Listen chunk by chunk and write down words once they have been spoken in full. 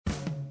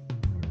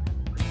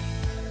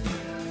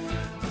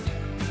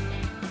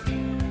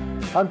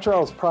I'm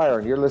Charles Pryor,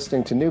 and you're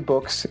listening to New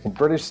Books in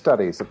British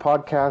Studies, a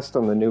podcast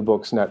on the New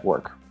Books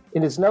Network.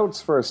 In his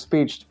notes for a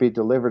speech to be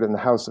delivered in the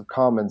House of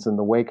Commons in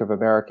the wake of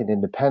American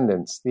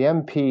independence, the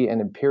MP and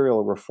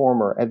imperial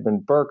reformer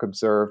Edmund Burke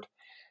observed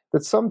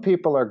that some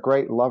people are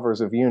great lovers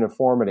of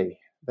uniformity.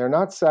 They're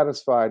not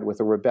satisfied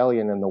with a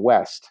rebellion in the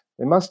West.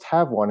 They must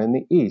have one in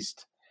the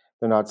East.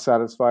 They're not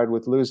satisfied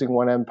with losing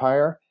one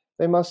empire.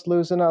 They must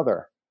lose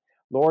another.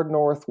 Lord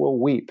North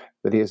will weep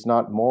that he has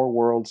not more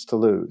worlds to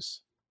lose.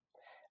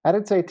 At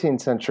its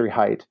 18th century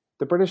height,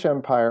 the British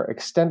Empire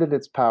extended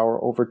its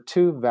power over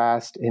two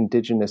vast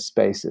indigenous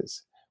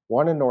spaces,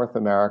 one in North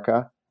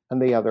America and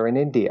the other in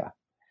India.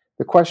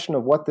 The question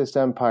of what this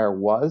empire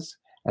was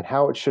and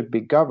how it should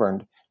be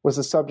governed was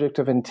a subject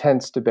of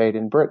intense debate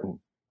in Britain.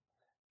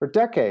 For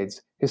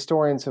decades,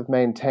 historians have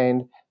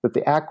maintained that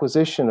the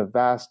acquisition of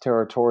vast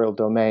territorial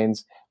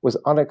domains was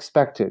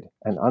unexpected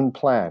and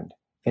unplanned,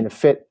 in a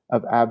fit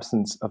of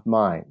absence of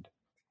mind.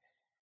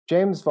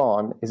 James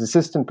Vaughn is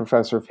assistant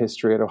professor of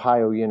history at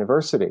Ohio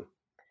University.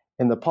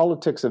 In The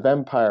Politics of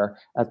Empire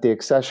at the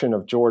Accession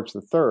of George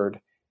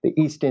III, the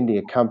East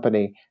India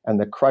Company, and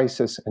the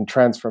Crisis and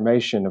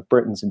Transformation of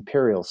Britain's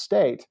Imperial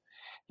State,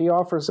 he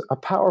offers a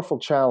powerful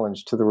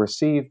challenge to the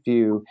received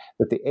view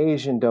that the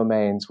Asian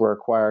domains were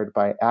acquired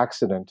by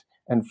accident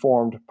and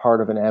formed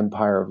part of an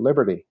empire of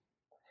liberty.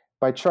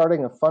 By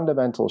charting a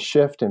fundamental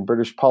shift in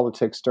British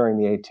politics during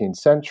the 18th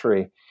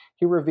century,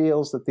 he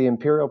reveals that the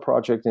imperial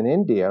project in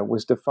India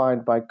was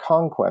defined by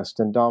conquest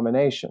and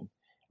domination,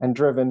 and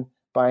driven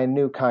by a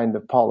new kind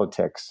of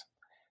politics.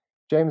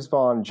 James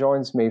Vaughn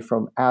joins me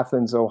from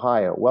Athens,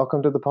 Ohio.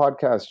 Welcome to the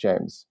podcast,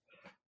 James.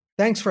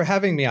 Thanks for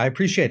having me. I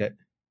appreciate it.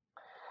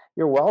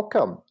 You're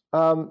welcome.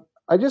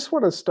 I just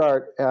want to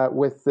start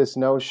with this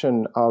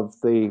notion of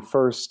the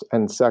First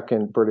and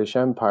Second British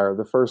Empire.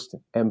 The First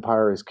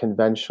Empire is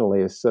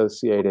conventionally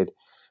associated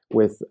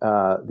with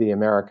the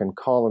American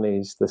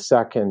colonies, the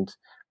Second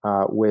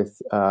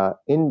with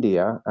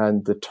India,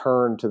 and the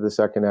turn to the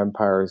Second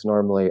Empire is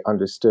normally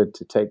understood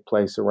to take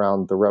place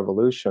around the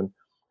Revolution.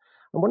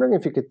 I'm wondering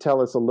if you could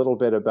tell us a little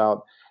bit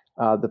about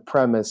the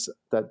premise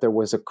that there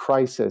was a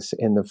crisis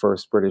in the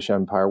First British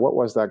Empire. What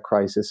was that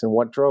crisis and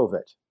what drove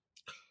it?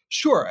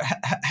 Sure,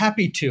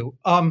 happy to.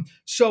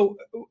 So,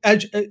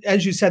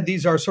 as you said,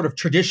 these are sort of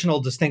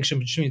traditional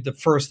distinctions between the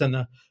First and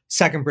the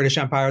Second British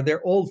Empire.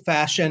 They're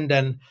old-fashioned,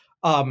 and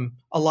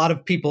a lot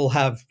of people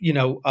have,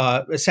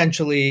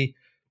 essentially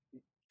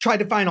tried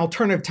to find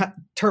alternative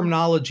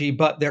terminology,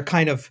 but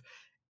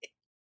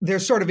they're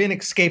sort of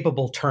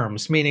inescapable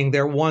terms, meaning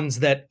they're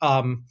ones that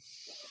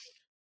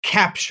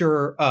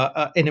capture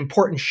an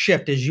important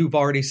shift, as you've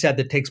already said,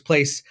 that takes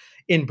place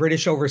in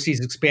British overseas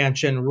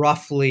expansion,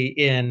 roughly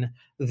in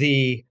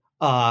the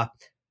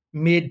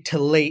mid to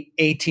late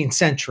 18th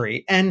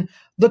century. And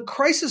the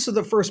crisis of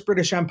the First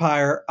British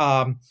Empire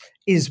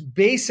is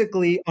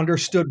basically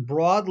understood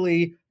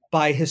broadly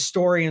by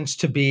historians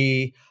to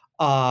be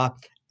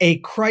a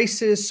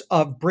crisis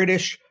of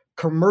British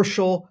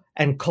commercial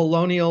and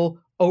colonial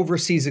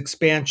overseas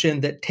expansion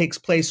that takes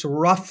place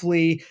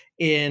roughly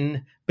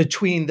in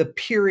between the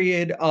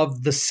period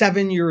of the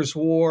 7 Years'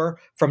 War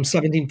from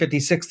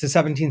 1756 to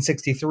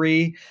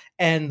 1763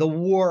 and the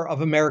War of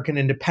American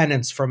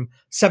Independence from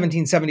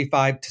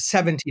 1775 to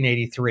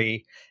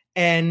 1783.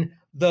 And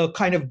the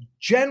kind of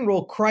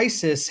general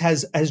crisis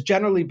has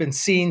generally been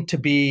seen to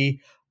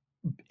be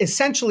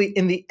essentially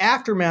in the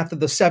aftermath of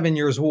the 7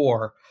 Years'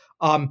 War.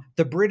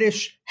 The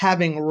British,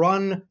 having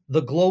run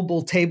the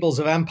global tables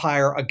of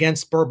empire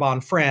against Bourbon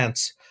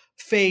France,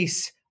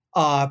 face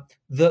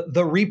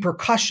the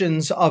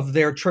repercussions of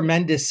their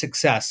tremendous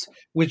success,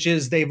 which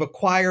is they've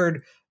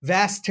acquired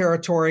vast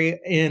territory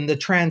in the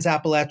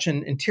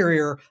Trans-Appalachian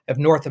interior of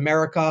North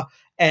America,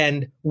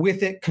 and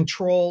with it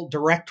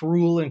direct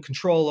rule and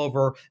control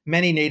over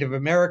many Native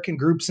American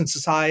groups and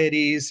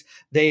societies.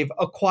 They've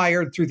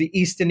acquired through the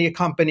East India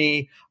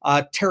Company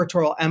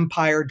territorial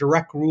empire,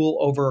 direct rule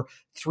over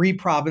 3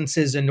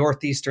 provinces in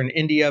northeastern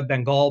India: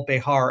 Bengal,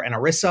 Bihar, and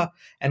Orissa,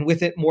 and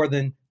with it more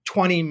than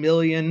 20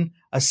 million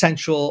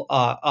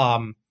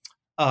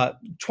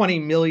 20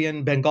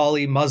 million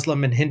Bengali,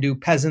 Muslim, and Hindu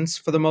peasants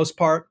for the most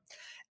part.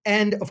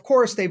 And of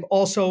course, they've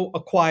also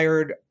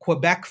acquired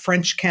Quebec,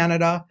 French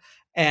Canada,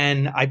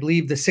 and I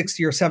believe the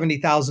 60 or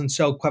 70,000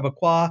 so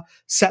Quebecois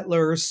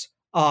settlers,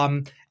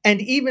 and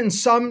even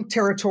some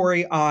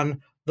territory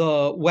on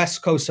the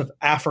west coast of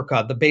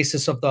Africa, the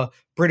basis of the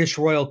British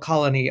royal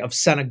colony of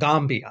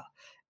Senegambia.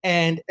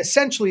 And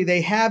essentially,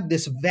 they have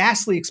this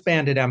vastly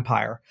expanded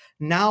empire,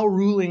 now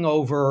ruling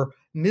over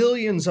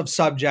millions of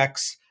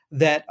subjects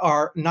that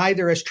are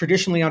neither as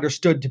traditionally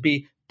understood to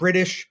be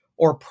British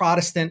or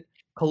Protestant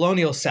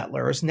colonial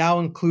settlers, now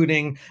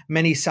including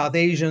many South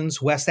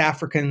Asians, West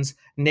Africans,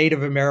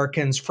 Native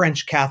Americans,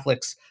 French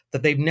Catholics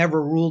that they've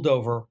never ruled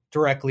over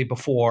directly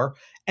before.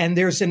 And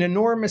there's an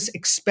enormous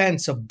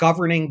expense of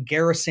governing,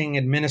 garrisoning,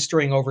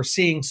 administering,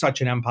 overseeing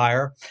such an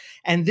empire.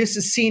 And this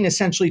is seen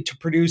essentially to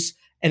produce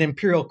an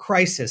imperial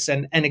crisis,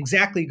 and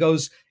exactly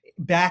goes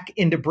back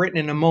into Britain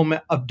in a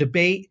moment of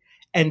debate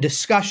and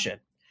discussion.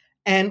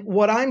 And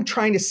what I'm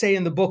trying to say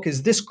in the book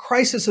is this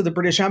crisis of the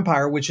British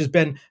Empire, which has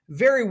been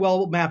very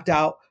well mapped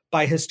out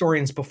by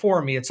historians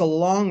before me, it's a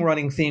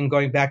long-running theme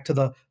going back to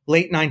the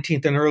late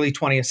 19th and early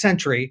 20th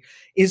century,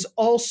 is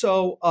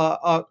also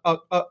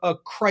a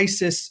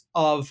crisis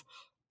of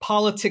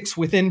politics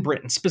within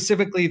Britain,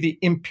 specifically the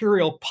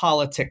imperial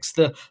politics,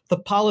 the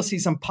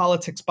policies and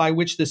politics by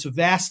which this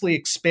vastly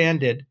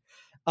expanded,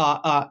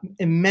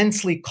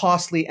 immensely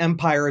costly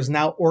empire is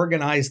now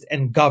organized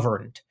and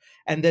governed.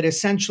 And that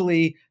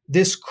essentially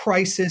this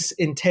crisis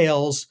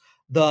entails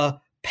the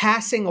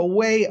passing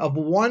away of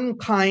one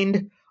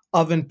kind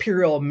of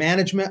imperial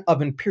management,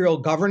 of imperial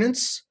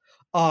governance,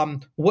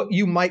 what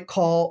you might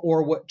call,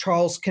 or what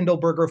Charles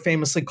Kindleberger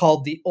famously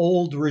called, the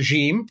old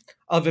regime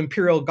of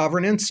imperial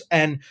governance,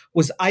 and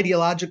was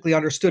ideologically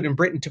understood in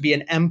Britain to be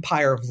an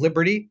empire of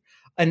liberty,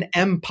 an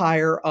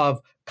empire of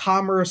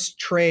commerce,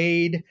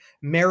 trade,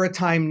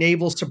 maritime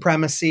naval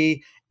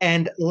supremacy,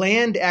 and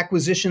land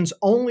acquisitions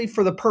only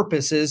for the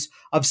purposes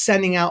of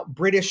sending out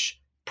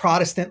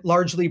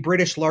largely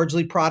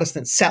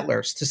Protestant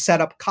settlers to set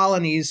up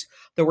colonies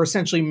that were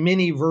essentially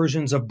mini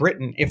versions of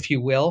Britain, if you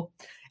will,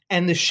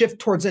 and the shift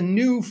towards a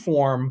new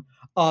form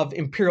of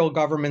imperial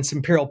governments,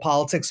 imperial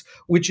politics,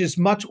 which is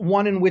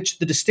one in which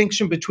the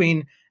distinction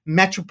between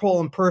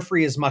metropole and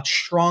periphery is much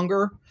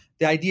stronger.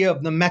 The idea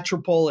of the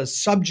metropole as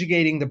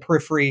subjugating the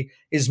periphery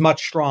is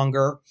much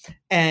stronger.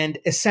 And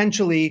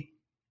essentially,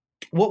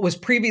 what was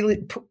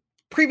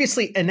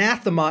previously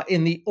anathema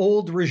in the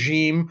old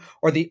regime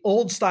or the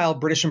old style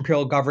British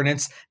imperial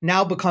governance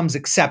now becomes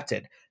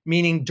accepted,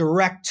 meaning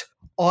direct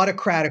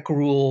autocratic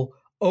rule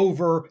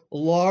over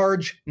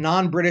large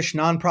non-British,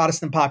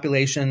 non-Protestant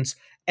populations,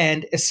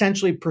 and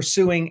essentially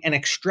pursuing an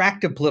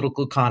extractive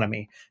political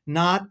economy,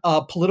 not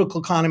a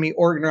political economy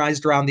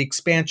organized around the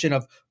expansion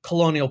of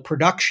colonial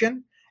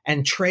production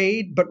and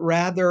trade, but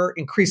rather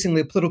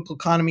increasingly a political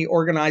economy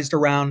organized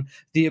around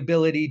the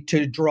ability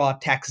to draw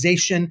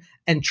taxation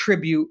and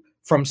tribute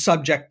from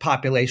subject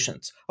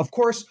populations. Of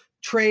course,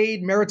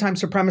 trade, maritime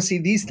supremacy,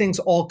 these things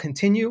all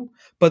continue,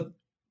 but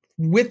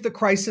with the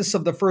crisis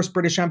of the First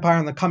British Empire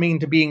and the coming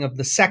into being of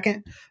the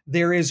Second,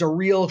 there is a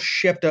real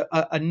shift.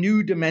 A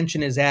new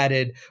dimension is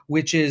added,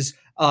 which is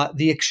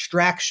the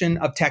extraction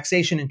of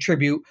taxation and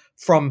tribute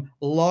from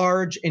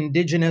large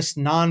indigenous,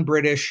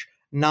 non-British,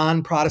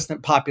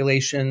 non-Protestant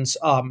populations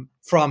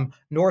from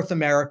North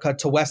America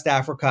to West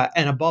Africa,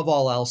 and above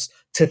all else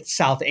to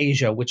South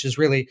Asia, which is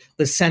really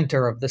the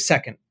center of the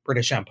Second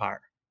British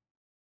Empire.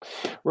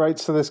 Right.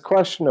 So this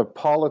question of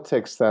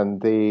politics, then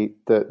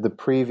the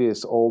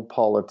previous old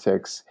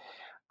politics,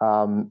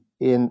 in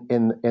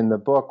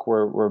the book,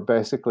 we're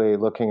basically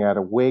looking at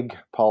a Whig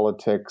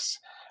politics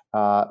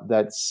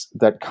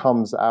that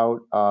comes out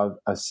of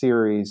a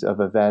series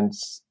of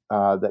events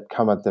that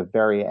come at the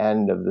very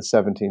end of the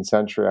 17th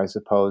century, I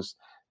suppose,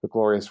 the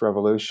Glorious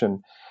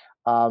Revolution.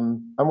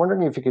 I'm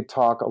wondering if you could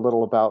talk a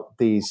little about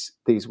these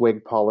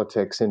Whig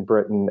politics in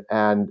Britain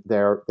and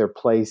their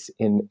place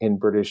in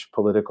British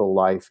political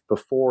life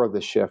before the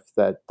shift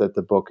that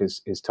the book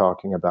is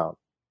talking about.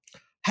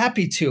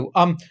 Happy to.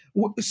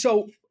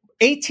 So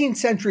 18th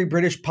century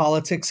British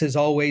politics has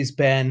always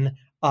been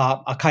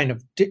a kind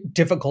of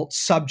difficult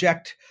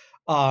subject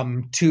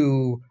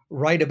to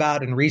write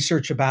about and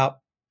research about,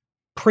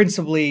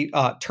 principally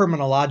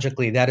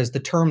terminologically, that is, the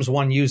terms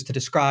one used to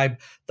describe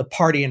the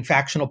party and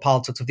factional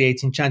politics of the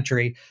 18th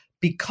century,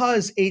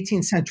 because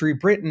 18th century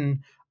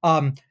Britain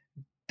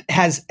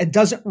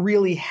doesn't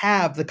really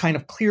have the kind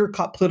of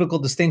clear-cut political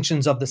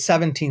distinctions of the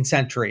 17th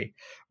century,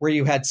 where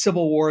you had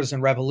civil wars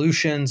and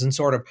revolutions and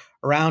sort of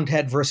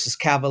Roundhead versus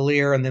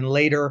Cavalier, and then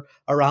later,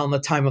 around the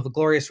time of the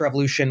Glorious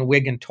Revolution,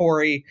 Whig and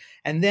Tory.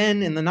 And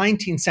then in the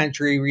 19th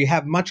century, where you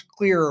have much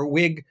clearer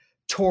Whig,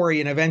 Tory,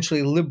 and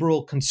eventually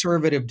liberal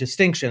conservative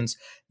distinctions.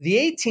 The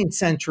 18th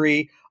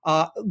century,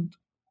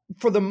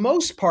 for the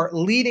most part,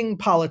 leading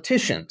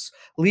politicians,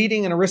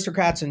 leading and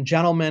aristocrats and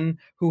gentlemen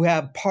who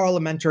have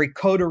parliamentary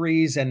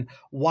coteries and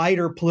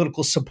wider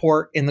political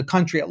support in the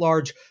country at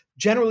large,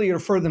 generally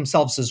refer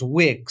themselves as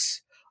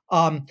Whigs.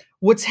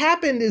 What's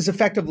happened is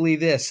effectively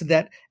this,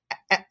 that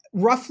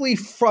roughly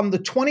from the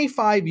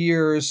 25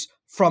 years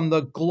from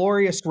the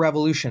Glorious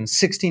Revolution,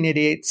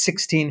 1688,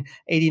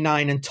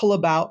 1689, until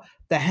about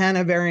the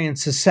Hanoverian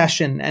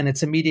secession and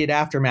its immediate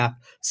aftermath,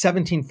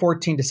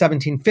 1714 to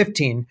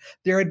 1715,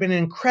 there had been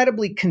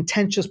incredibly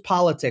contentious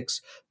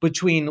politics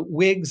between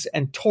Whigs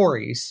and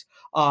Tories.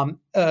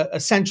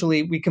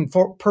 Essentially, we can,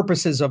 for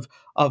purposes of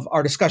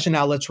our discussion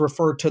now, let's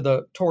refer to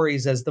the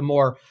Tories as the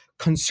more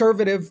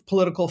conservative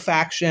political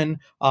faction,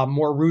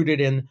 more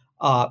rooted in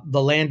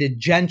the landed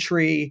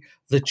gentry,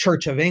 the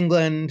Church of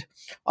England,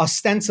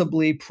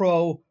 ostensibly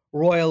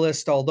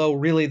pro-royalist, although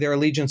really their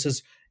allegiance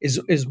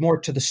is more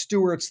to the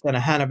Stuarts than a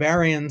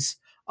Hanoverians,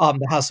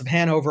 the House of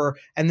Hanover.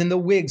 And then the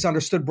Whigs,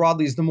 understood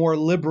broadly as the more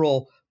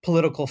liberal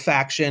political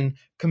faction,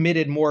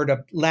 committed more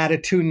to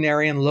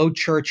latitudinarian, low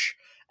church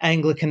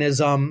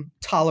Anglicanism,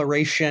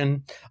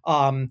 toleration,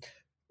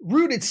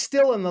 rooted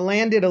still in the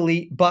landed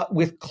elite, but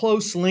with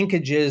close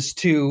linkages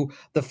to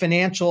the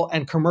financial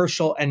and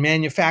commercial and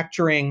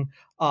manufacturing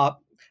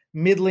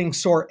middling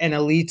sort and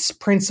elites,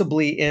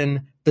 principally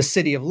in the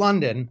City of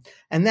London.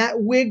 And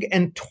that Whig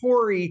and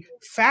Tory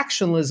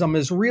factionalism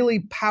is really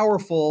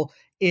powerful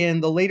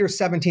in the later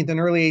 17th and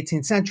early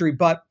 18th century.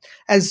 But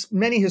as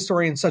many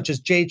historians, such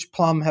as J.H.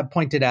 Plum, have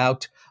pointed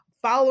out,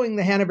 following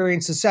the Hanoverian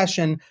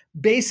secession,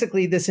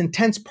 basically this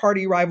intense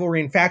party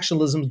rivalry and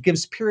factionalism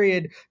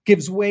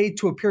gives way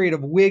to a period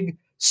of Whig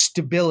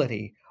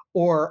stability,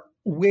 or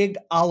Whig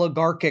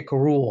oligarchic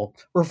rule,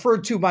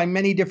 referred to by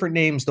many different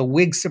names: the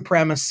Whig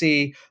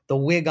supremacy, the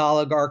Whig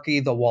oligarchy,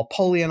 the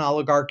Walpolean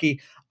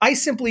oligarchy. I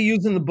simply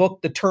use in the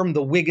book the term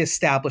the Whig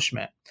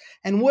establishment.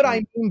 And what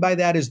I mean by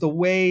that is the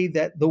way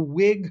that the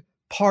Whig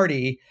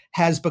party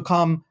has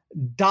become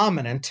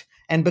dominant,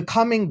 and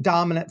becoming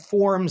dominant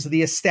forms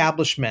the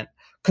establishment,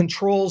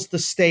 controls the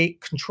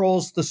state,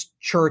 controls the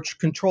church,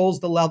 controls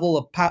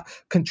the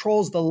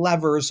controls the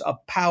levers of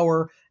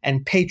power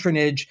and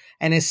patronage,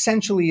 and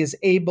essentially is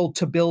able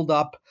to build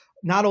up.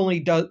 Not only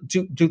do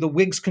the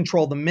Whigs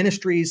control the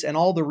ministries and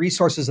all the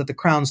resources at the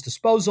Crown's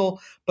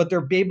disposal, but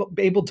they're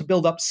able to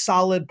build up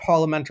solid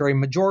parliamentary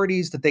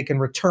majorities that they can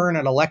return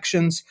at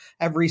elections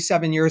every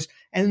 7 years.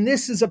 And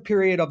this is a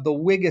period of the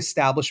Whig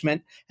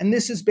establishment. And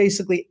this is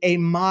basically a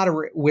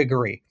moderate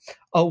Whiggery,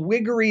 a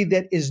Whiggery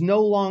that is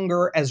no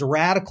longer as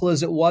radical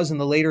as it was in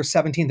the later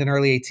 17th and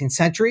early 18th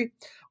century,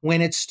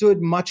 when it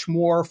stood much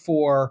more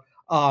for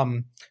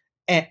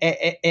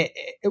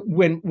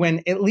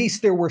when at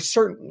least there were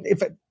certain,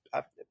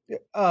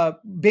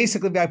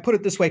 basically, if I put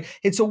it this way,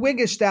 it's a Whig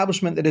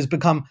establishment that has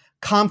become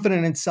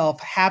confident in itself,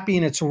 happy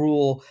in its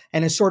rule,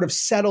 and has sort of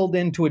settled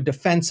into a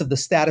defense of the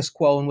status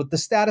quo. And what the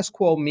status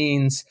quo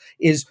means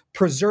is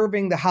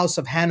preserving the House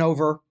of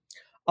Hanover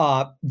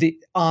on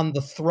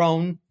the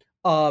throne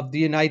of the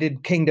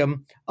United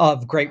Kingdom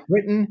of Great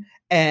Britain,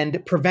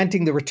 and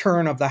preventing the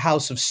return of the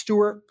House of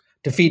Stuart,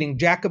 defeating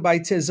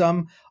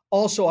Jacobitism,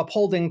 also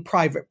upholding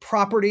private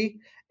property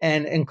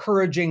and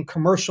encouraging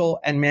commercial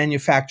and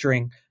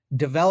manufacturing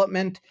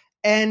development,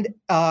 and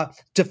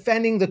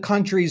defending the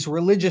country's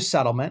religious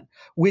settlement,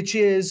 which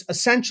is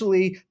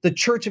essentially the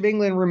Church of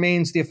England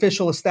remains the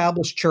official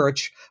established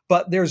church,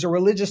 but there's a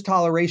religious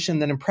toleration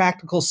that in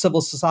practical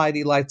civil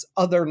society allows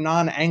other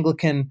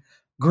non-Anglican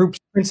groups,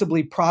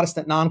 principally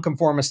Protestant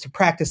nonconformists, to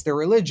practice their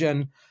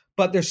religion,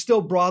 but there's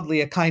still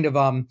broadly a kind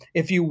of,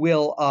 if you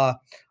will,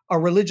 a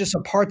religious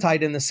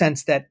apartheid, in the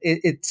sense that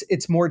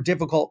it's more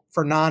difficult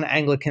for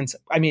non-Anglicans.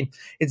 I mean,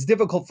 it's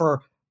difficult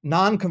for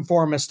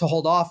nonconformists to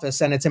hold office,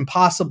 and it's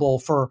impossible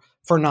for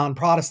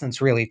non-Protestants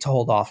really to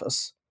hold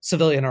office,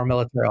 civilian or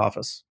military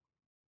office.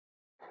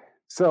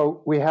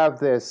 So we have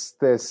this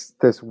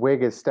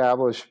Whig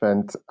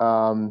establishment,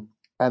 and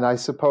I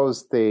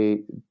suppose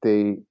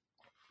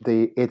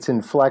its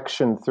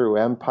inflection through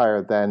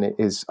empire then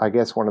is, I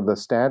guess, one of the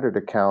standard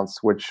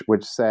accounts, which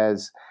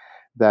says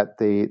that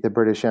the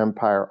British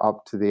Empire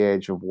up to the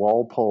age of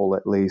Walpole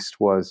at least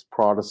was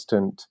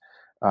Protestant,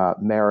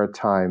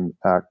 maritime,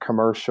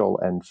 commercial,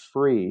 and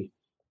free.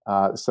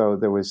 So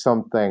there was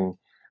something,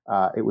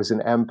 it was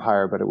an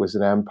empire, but it was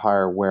an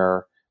empire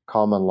where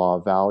common law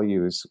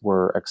values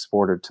were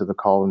exported to the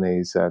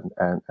colonies,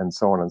 and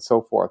so on and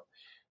so forth.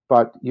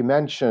 But you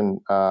mentioned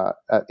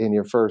in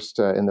your first,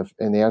 in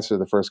the answer to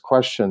the first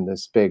question,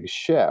 this big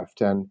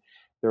shift. And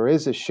there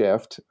is a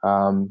shift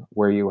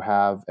where you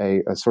have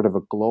a sort of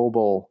a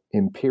global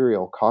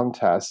imperial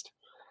contest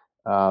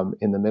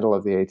in the middle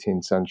of the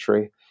 18th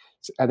century.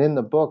 And in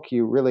the book,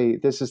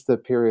 this is the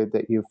period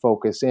that you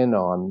focus in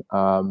on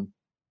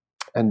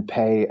and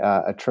pay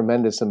a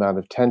tremendous amount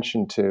of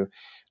attention to.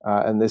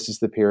 And this is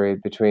the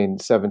period between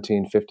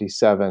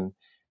 1757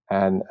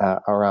 and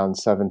around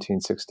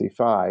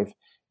 1765.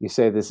 You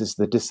say this is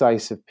the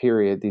decisive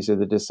period. These are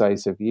the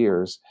decisive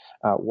years.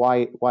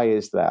 Why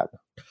is that?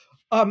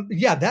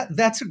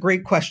 That's a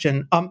great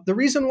question. The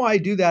reason why I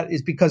do that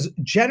is because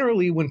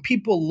generally when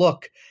people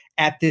look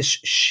at this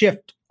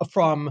shift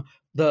from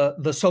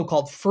the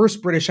so-called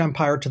First British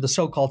Empire to the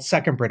so-called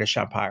Second British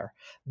Empire,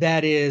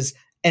 that is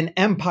an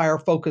empire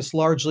focused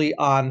largely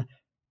on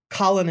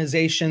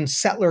colonization,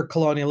 settler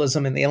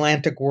colonialism in the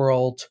Atlantic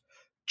world,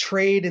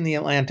 trade in the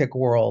Atlantic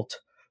world,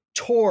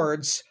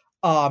 towards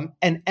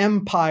an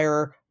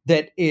empire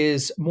that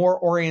is more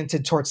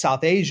oriented towards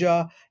South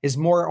Asia, is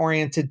more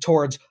oriented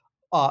towards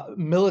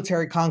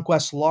military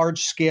conquest,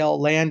 large-scale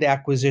land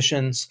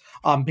acquisitions,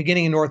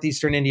 beginning in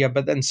northeastern India,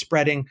 but then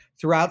spreading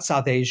throughout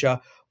South Asia.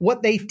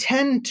 What they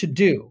tend to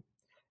do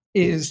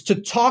is to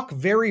talk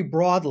very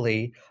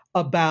broadly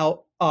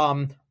about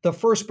the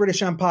First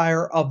British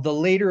Empire of the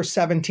later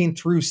 17th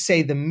through,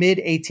 say, the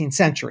mid-18th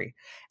century,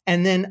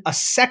 and then a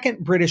Second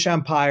British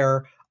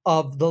Empire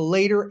of the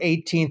later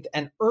 18th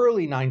and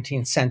early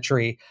 19th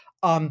century.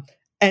 And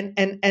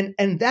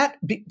that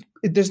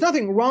there's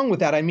nothing wrong with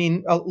that. I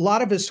mean, a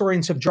lot of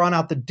historians have drawn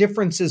out the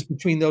differences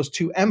between those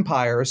two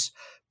empires,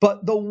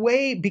 But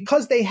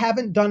because they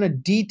haven't done a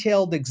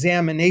detailed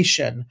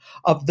examination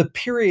of the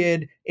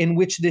period in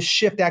which this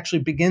shift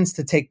actually begins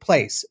to take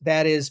place,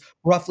 that is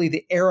roughly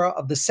the era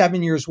of the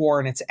 7 Years' War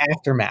and its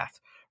aftermath,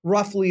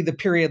 roughly the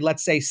period,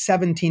 let's say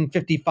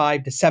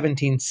 1755 to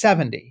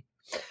 1770,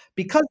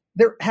 because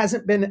there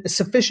hasn't been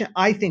sufficient,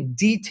 I think,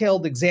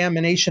 detailed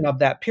examination of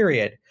that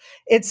period,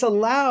 it's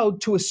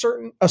allowed to a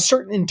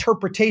certain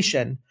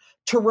interpretation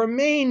to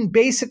remain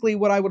basically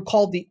what I would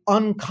call the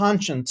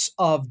unconscious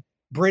of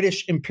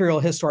British imperial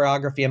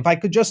historiography. And if I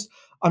could just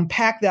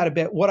unpack that a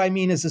bit, what I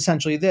mean is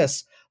essentially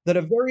this: that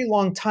a very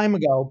long time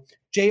ago,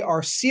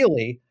 J.R.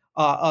 Seeley,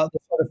 the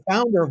sort of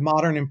founder of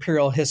modern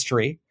imperial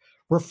history,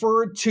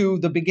 referred to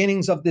the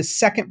beginnings of this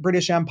Second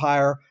British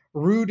Empire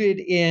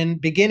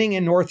beginning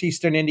in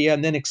northeastern India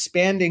and then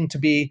expanding to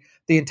be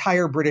the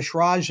entire British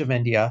Raj of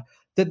India,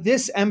 that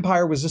this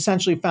empire was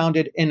essentially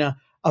founded in a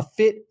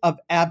fit of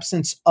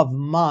absence of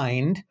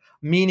mind,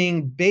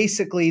 meaning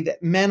basically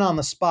that men on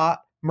the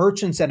spot,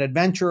 merchants and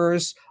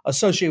adventurers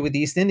associated with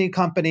the East India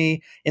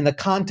Company, in the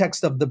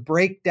context of the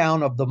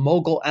breakdown of the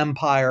Mughal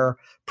Empire,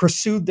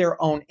 pursued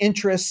their own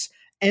interests,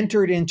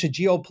 entered into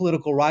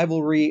geopolitical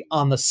rivalry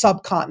on the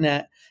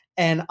subcontinent.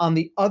 And on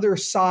the other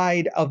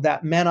side of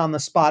that men on the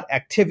spot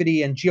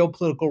activity and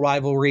geopolitical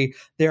rivalry,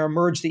 there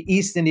emerged the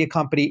East India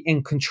Company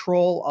in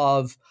control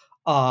of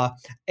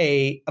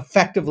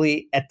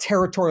effectively a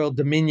territorial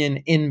dominion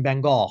in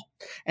Bengal,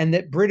 and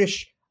that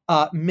British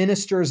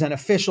ministers and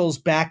officials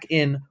back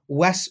in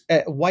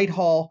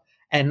Whitehall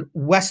and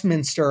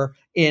Westminster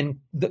in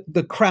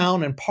the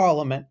Crown and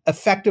Parliament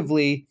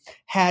effectively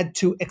had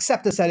to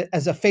accept this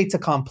as a fait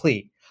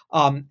accompli,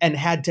 and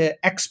had to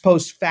ex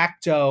post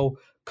facto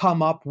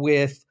come up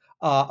with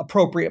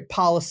appropriate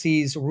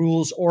policies,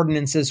 rules,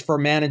 ordinances for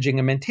managing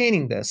and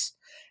maintaining this.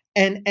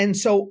 And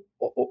so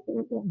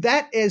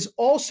that has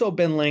also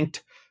been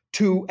linked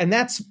to, and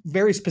that's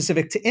very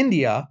specific to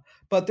India,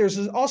 but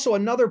there's also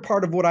another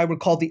part of what I would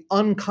call the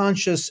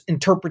unconscious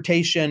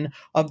interpretation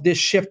of this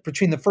shift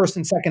between the First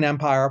and Second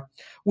Empire,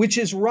 which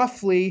is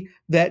roughly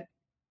that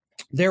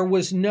there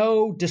was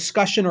no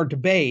discussion or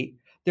debate,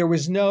 there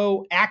was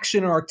no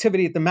action or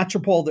activity at the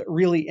metropole that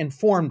really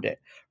informed it.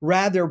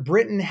 Rather,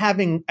 Britain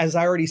having, as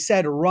I already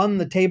said, run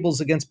the tables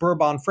against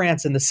Bourbon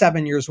France in the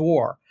 7 Years'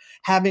 War,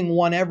 having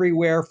won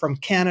everywhere from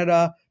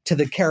Canada to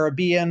the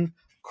Caribbean,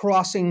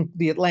 crossing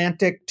the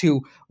Atlantic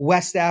to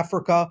West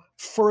Africa,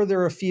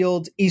 further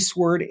afield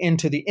eastward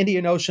into the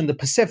Indian Ocean, the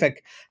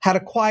Pacific, had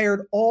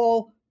acquired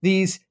all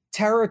these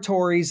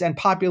territories and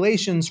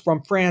populations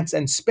from France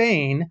and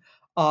Spain,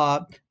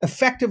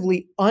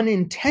 effectively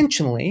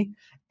unintentionally,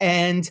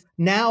 and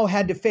now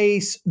had to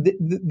face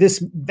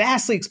this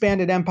vastly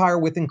expanded empire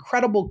with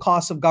incredible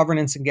costs of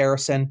governance and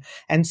garrison.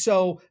 And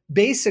so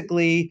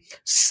basically,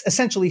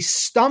 essentially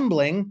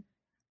stumbling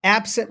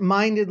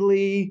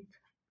absent-mindedly,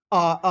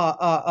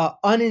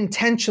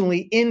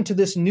 unintentionally into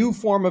this new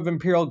form of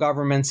imperial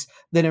governments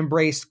that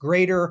embraced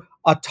greater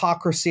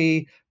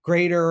autocracy,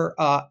 greater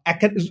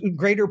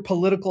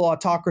political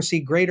autocracy,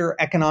 greater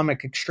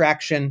economic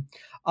extraction,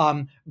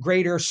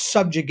 greater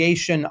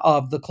subjugation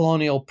of the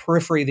colonial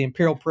periphery, the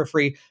imperial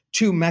periphery,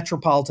 to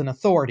metropolitan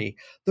authority.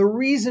 The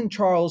reason,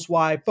 Charles,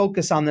 why I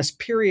focus on this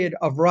period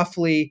of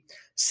roughly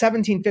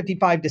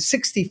 1755 to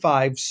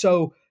 65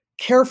 so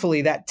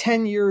carefully, that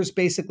 10 years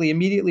basically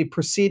immediately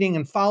preceding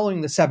and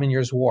following the 7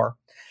 Years' War,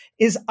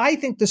 is I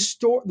think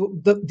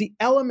the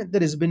element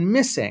that has been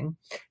missing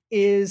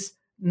is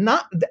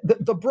not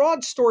the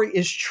broad story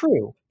is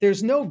true.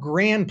 There's no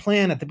grand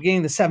plan at the beginning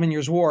of the 7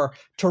 Years' War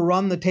to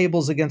run the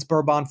tables against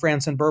Bourbon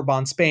France and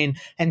Bourbon Spain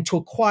and to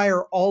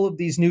acquire all of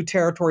these new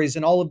territories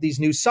and all of these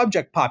new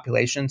subject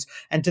populations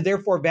and to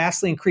therefore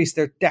vastly increase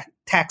their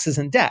taxes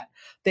and debt.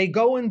 They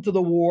go into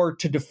the war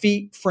to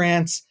defeat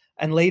France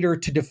and later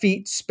to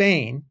defeat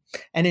Spain.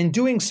 And in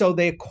doing so,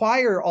 they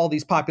acquire all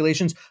these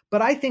populations.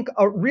 But I think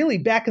really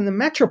back in the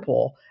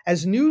metropole,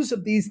 as news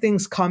of these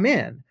things come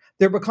in,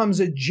 there becomes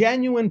a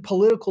genuine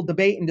political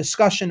debate and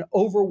discussion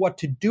over what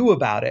to do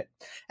about it.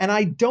 And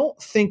I don't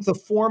think the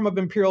form of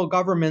imperial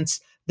governments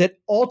that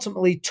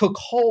ultimately took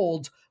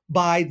hold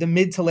by the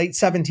mid to late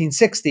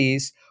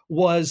 1760s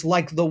was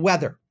like the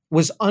weather,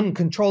 was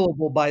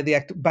uncontrollable by the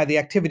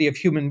activity of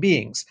human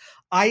beings.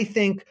 I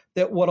think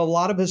that what a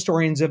lot of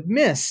historians have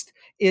missed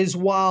is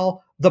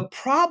while the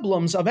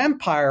problems of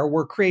empire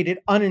were created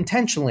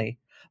unintentionally,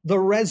 the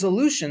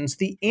resolutions,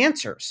 the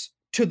answers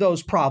to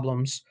those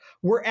problems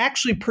were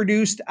actually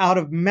produced out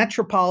of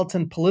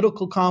metropolitan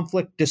political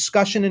conflict,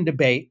 discussion, and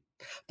debate,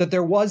 that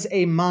there was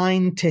a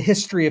mind to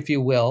history, if you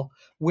will,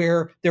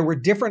 where there were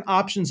different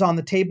options on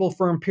the table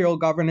for imperial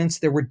governance,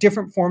 there were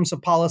different forms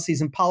of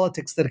policies and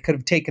politics that could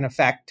have taken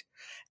effect.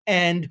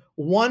 And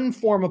one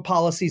form of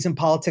policies and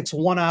politics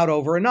won out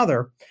over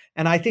another.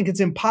 And I think it's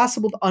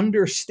impossible to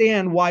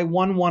understand why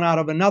one won out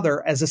of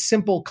another as a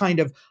simple kind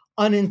of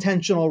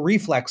unintentional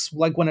reflex,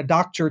 like when a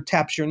doctor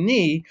taps your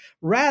knee.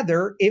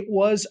 Rather, it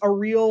was a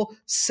real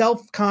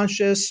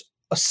self-conscious,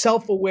 a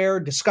self-aware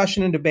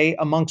discussion and debate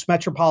amongst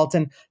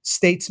metropolitan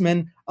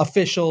statesmen,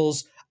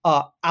 officials,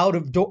 out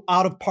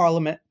of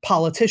parliament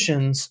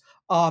politicians.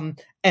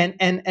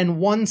 And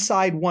one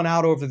side won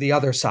out over the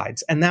other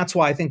sides, and that's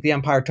why I think the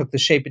empire took the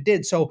shape it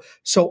did. So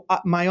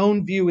my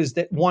own view is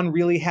that one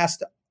really has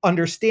to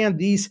understand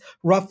these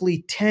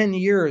roughly 10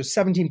 years,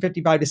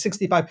 1755 to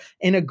 65,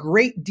 in a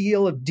great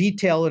deal of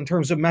detail in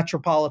terms of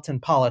metropolitan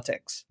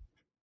politics.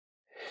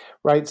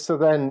 Right. So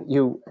then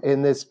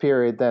in this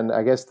period, then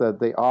I guess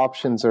the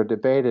options are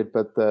debated,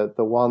 but the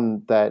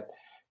one that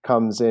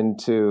comes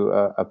into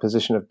a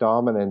position of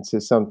dominance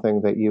is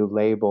something that you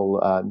label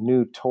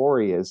New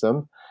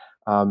Toryism.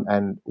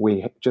 And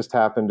we just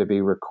happen to be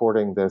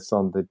recording this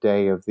on the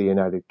day of the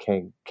United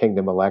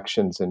Kingdom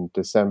elections in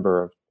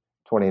December of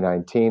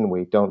 2019.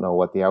 We don't know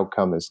what the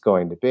outcome is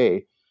going to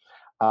be.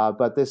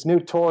 But this New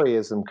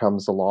Toryism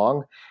comes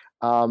along.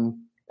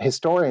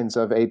 Historians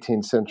of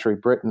 18th century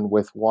Britain,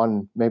 with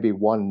maybe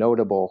one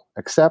notable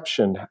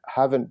exception,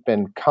 haven't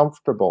been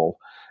comfortable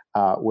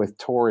with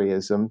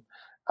Toryism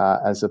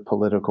as a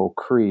political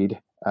creed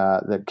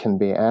that can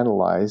be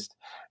analyzed.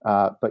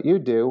 But you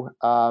do,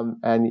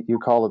 and you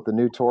call it the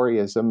New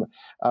Toryism.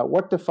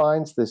 What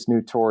defines this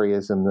New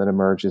Toryism that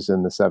emerges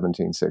in the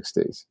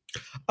 1760s?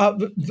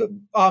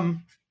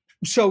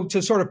 So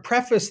to sort of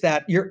preface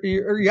that, you're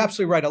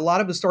absolutely right. A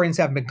lot of historians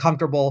haven't been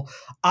comfortable.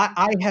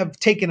 I have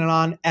taken it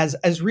on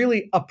as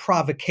really a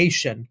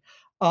provocation.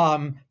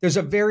 There's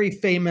a very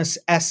famous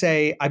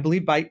essay, I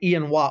believe, by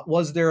Ian Watt.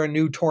 Was there a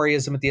New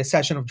Toryism at the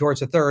accession of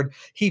George III?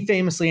 He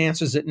famously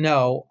answers it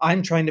no.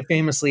 I'm trying to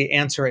famously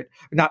answer it.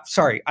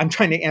 I'm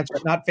trying to answer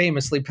it not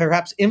famously,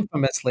 perhaps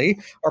infamously,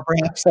 or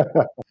perhaps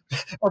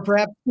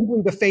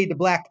simply to fade to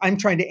black. I'm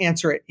trying to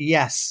answer it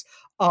yes.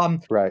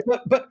 Right.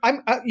 But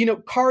I'm,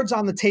 cards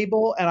on the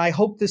table, and I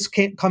hope this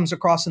comes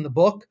across in the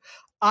book.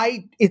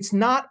 It's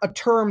not a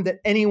term that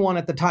anyone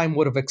at the time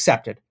would have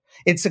accepted.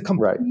 It's a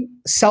complete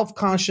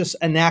self-conscious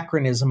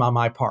anachronism on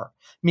my part,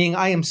 meaning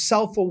I am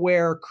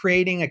self-aware,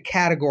 creating a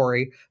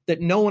category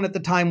that no one at the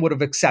time would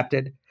have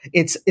accepted.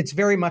 It's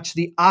very much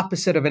the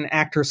opposite of an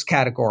actor's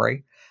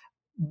category.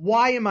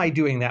 Why am I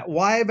doing that?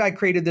 Why have I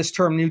created this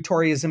term New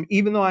Toryism,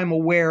 even though I'm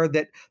aware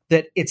that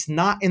it's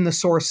not in the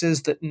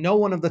sources, that no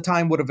one of the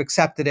time would have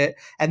accepted it,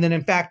 and then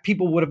in fact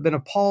people would have been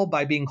appalled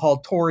by being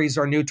called Tories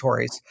or New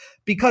Tories?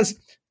 Because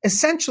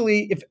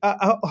essentially, if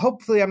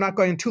hopefully I'm not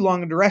going too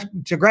long a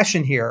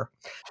digression here,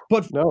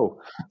 but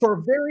for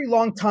a very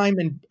long time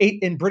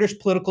in British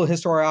political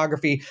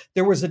historiography,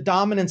 there was a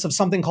dominance of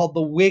something called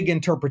the Whig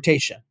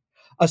interpretation,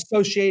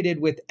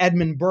 associated with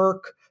Edmund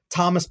Burke,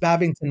 Thomas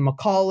Babington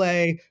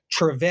Macaulay,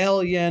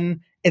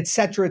 Trevelyan, et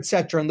cetera, et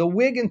cetera. And the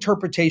Whig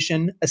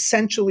interpretation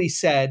essentially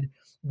said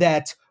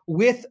that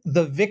with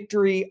the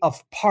victory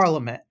of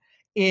Parliament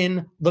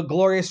in the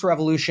Glorious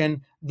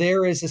Revolution,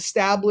 there is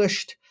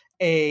established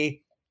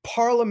a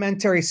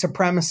parliamentary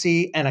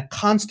supremacy and a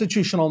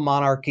constitutional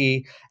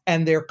monarchy,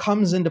 and there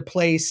comes into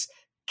place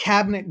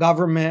cabinet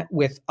government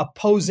with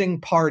opposing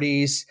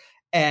parties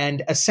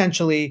and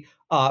essentially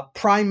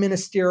prime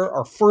minister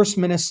or first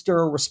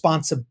minister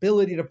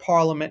responsibility to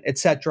parliament,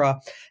 etc.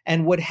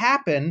 And what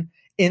happened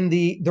in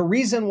the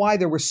reason why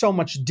there was so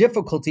much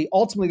difficulty,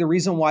 ultimately the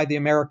reason why the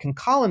American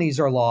colonies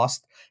are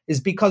lost, is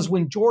because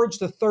when George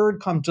III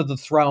comes to the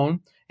throne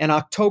in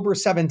October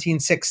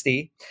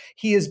 1760,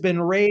 he has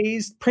been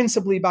raised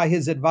principally by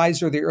his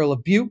advisor, the Earl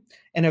of Bute,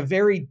 in a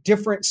very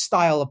different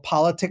style of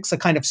politics, a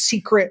kind of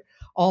secret,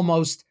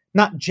 almost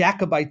not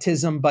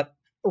Jacobitism, but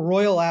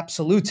royal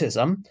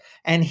absolutism,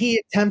 and he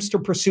attempts to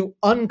pursue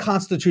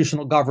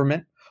unconstitutional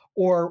government,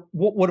 or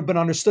what would have been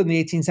understood in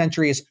the 18th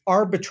century as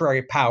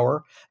arbitrary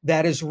power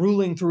that is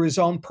ruling through his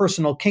own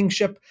personal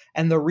kingship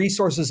and the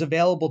resources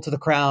available to the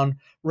crown,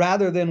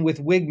 rather than with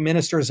Whig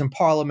ministers in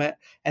Parliament.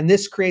 And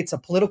this creates a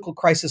political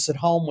crisis at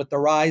home with the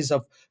rise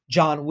of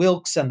John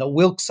Wilkes and the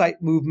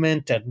Wilkesite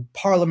movement and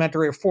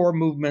parliamentary reform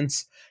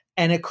movements.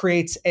 And it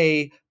creates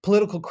a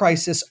political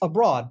crisis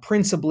abroad,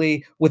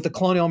 principally with the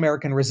colonial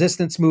American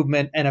resistance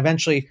movement and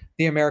eventually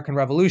the American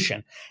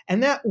Revolution.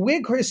 And that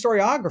Whig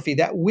historiography,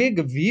 that Whig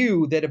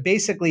view that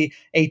basically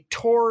a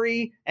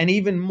Tory and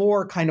even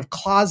more kind of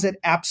closet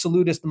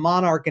absolutist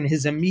monarch and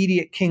his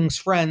immediate king's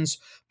friends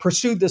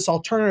pursued this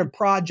alternative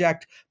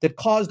project that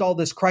caused all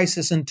this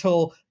crisis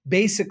until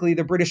basically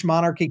the British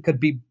monarchy could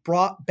be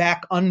brought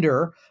back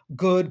under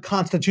good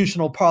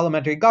constitutional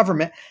parliamentary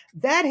government.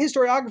 That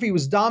historiography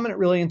was dominant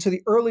really into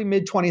the early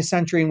mid-20th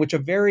century, in which a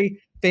very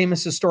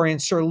famous historian,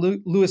 Sir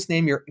Lewis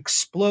Namier,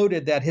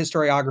 exploded that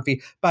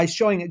historiography by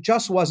showing it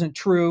just wasn't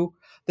true,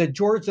 that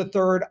George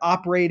III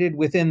operated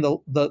within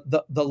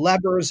the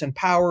levers and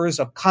powers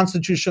of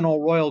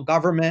constitutional royal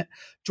government.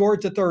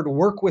 George III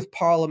worked with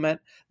Parliament,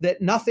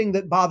 that nothing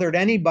that bothered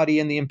anybody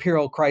in the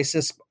imperial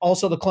crisis,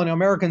 also the colonial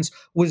Americans,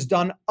 was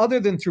done other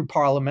than through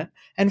Parliament.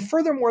 And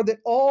furthermore, that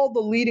all the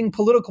leading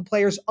political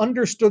players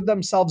understood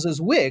themselves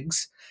as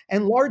Whigs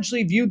and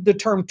largely viewed the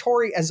term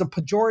Tory as a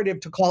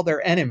pejorative to call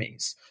their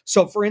enemies.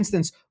 So, for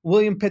instance,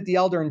 William Pitt the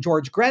Elder and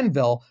George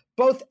Grenville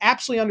both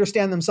absolutely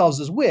understand themselves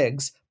as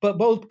Whigs, but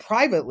both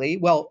privately,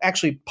 well,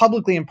 actually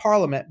publicly in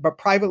Parliament, but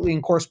privately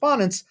in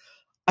correspondence,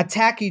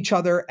 attack each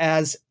other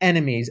as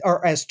enemies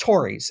or as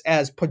Tories,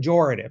 as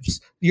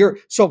pejoratives.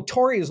 So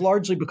Tory has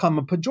largely become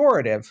a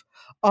pejorative.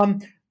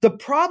 The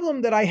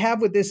problem that I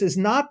have with this is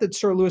not that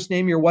Sir Louis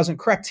Namier wasn't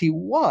correct. He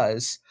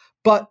was.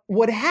 But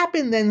what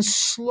happened then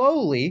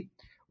slowly,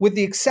 with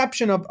the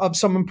exception of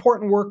some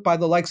important work by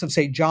the likes of,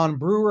 say, John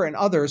Brewer and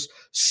others,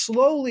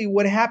 slowly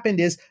what happened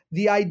is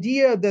the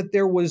idea that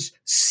there was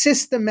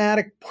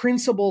systematic,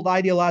 principled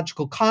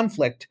ideological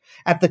conflict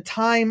at the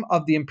time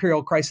of the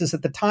imperial crisis,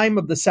 at the time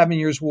of the 7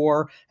 Years'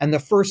 War and the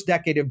first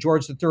decade of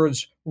George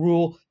III's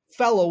rule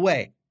fell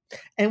away.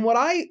 And what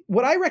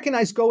I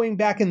recognize going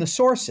back in the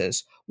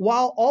sources,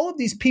 while all of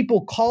these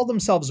people call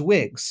themselves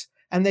Whigs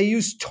and they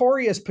use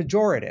Tory as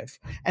pejorative,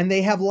 and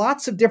they have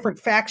lots of different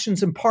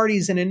factions and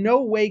parties, and in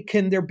no way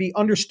can there be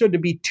understood to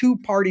be two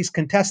parties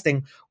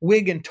contesting,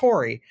 Whig and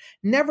Tory.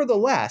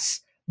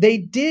 Nevertheless,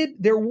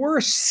 there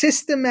were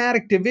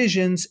systematic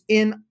divisions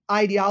in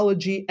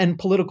ideology and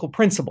political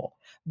principle.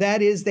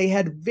 That is, they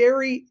had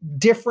very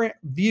different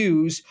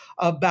views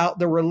about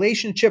the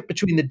relationship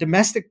between the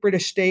domestic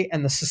British state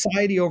and the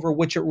society over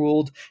which it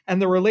ruled,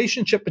 and the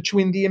relationship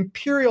between the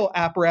imperial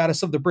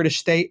apparatus of the British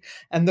state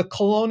and the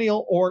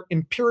colonial or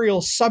imperial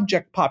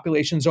subject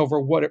populations over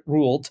what it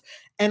ruled.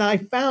 And I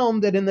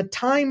found that in the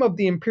time of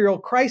the imperial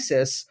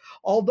crisis,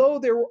 although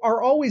there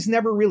are always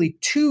never really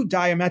two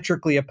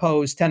diametrically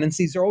opposed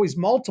tendencies, there are always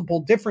multiple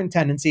different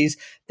tendencies,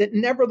 that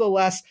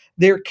nevertheless,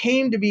 there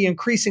came to be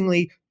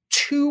increasingly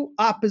two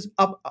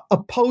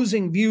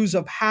opposing views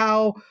of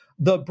how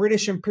the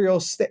British imperial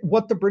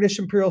what the British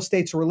imperial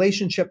state's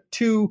relationship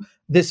to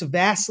this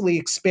vastly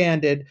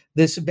expanded,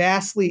 this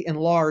vastly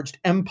enlarged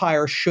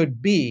empire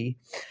should be.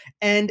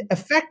 And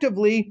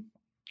effectively,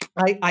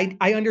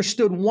 I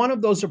understood one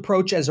of those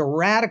approach as a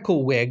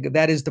radical Whig,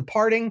 that is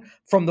departing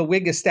from the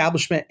Whig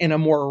establishment in a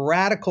more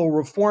radical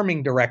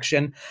reforming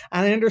direction.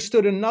 And I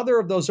understood another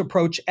of those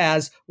approach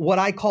as what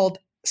I called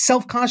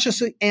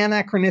self-consciously,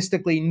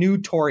 anachronistically, new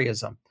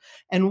Toryism.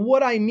 And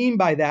what I mean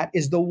by that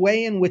is the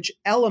way in which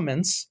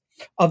elements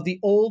of the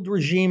old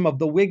regime of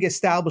the Whig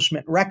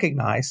establishment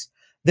recognize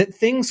that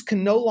things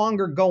can no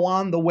longer go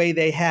on the way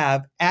they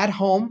have at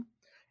home,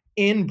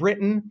 in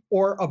Britain,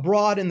 or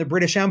abroad in the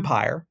British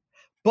Empire.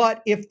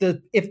 But if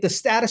the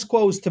status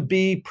quo is to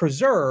be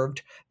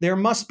preserved, there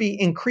must be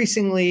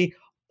increasingly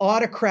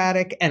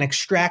autocratic and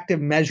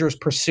extractive measures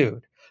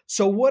pursued.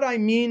 So what I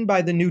mean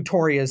by the new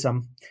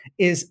Toryism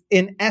is,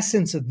 in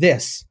essence,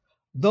 this: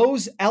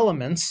 those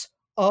elements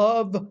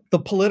of the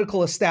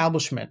political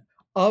establishment,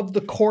 of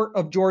the court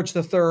of George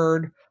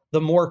III,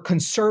 the more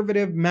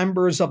conservative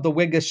members of the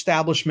Whig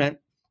establishment,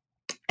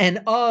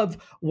 and of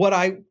what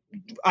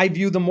I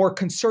view the more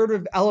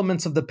conservative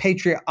elements of the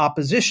Patriot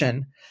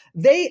opposition,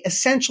 they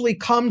essentially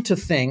come to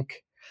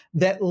think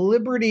that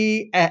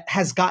liberty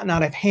has gotten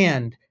out of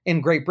hand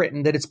in Great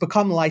Britain, that it's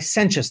become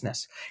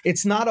licentiousness.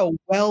 It's not a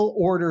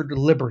well-ordered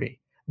liberty,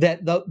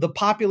 that the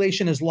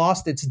population has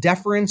lost its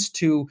deference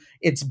to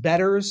its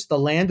betters, the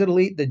landed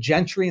elite, the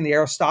gentry, and the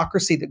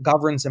aristocracy that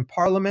governs in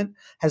Parliament,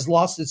 has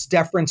lost its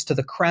deference to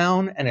the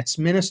crown and its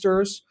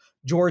ministers,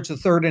 George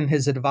III and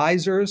his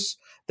advisors,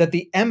 that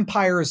the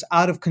empire is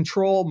out of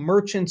control.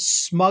 Merchants,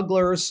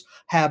 smugglers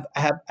have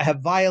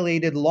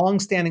violated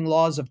longstanding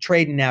laws of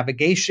trade and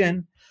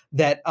navigation,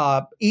 that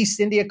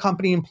East India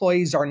Company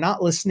employees are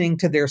not listening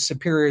to their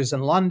superiors in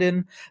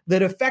London,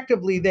 that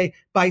effectively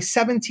by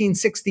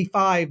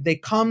 1765, they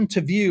come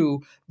to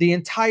view the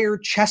entire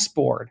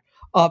chessboard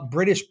of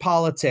British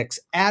politics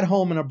at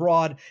home and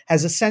abroad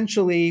as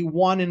essentially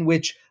one in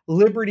which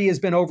liberty has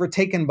been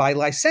overtaken by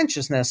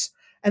licentiousness.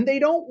 And they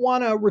don't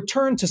want to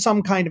return to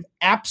some kind of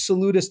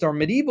absolutist or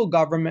medieval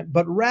government,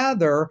 but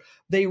rather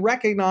they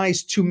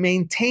recognize, to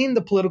maintain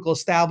the political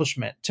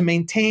establishment, to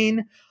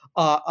maintain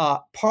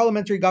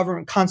parliamentary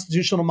government,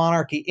 constitutional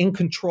monarchy in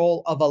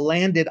control of a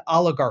landed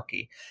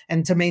oligarchy,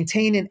 and to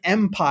maintain an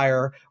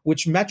empire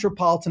which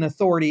metropolitan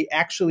authority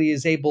actually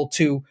is able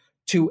to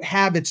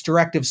have its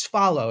directives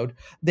followed,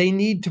 they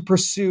need to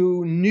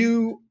pursue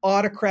new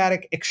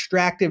autocratic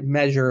extractive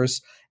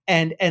measures.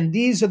 And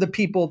these are the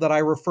people that I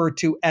refer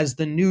to as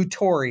the new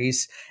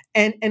Tories.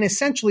 And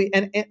essentially,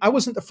 and I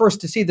wasn't the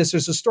first to see this,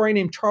 there's a story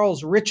named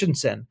Charles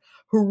Richardson,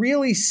 who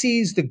really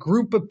sees the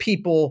group of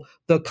people,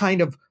 the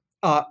kind of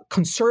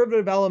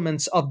conservative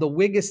elements of the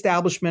Whig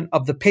establishment,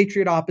 of the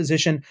Patriot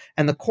opposition,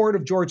 and the court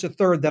of George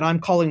III that I'm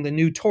calling the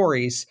new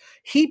Tories.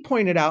 He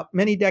pointed out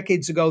many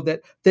decades ago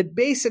that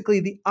basically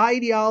the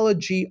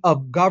ideology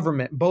of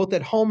government, both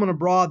at home and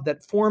abroad,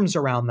 that forms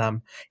around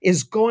them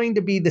is going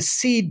to be the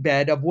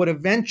seedbed of what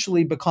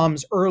eventually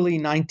becomes early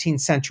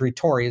 19th century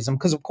Toryism.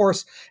 Because, of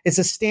course, it's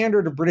a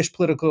standard of British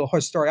political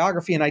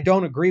historiography, and I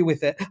don't agree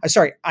with it.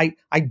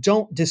 I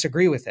don't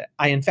disagree with it.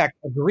 I, in fact,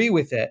 agree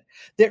with it,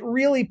 that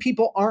really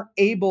people aren't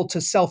able to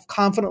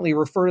self-confidently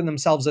refer to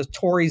themselves as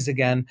Tories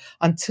again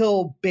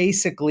until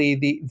basically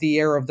the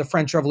era of the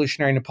French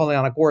Revolutionary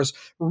Napoleonic Wars,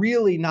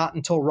 really not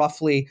until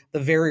roughly the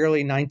very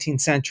early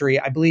 19th century.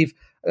 I believe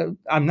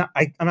I'm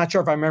not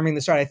sure if I'm remembering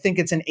this right. I think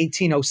it's in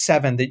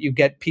 1807 that you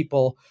get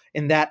people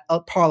in that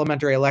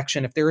parliamentary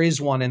election, if there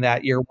is one in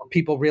that year, where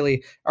people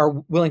really are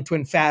willing to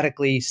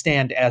emphatically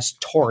stand as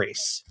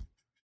Tories.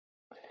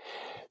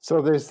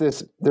 So there's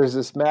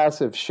this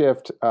massive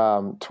shift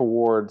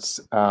towards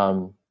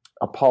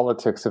a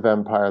politics of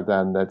empire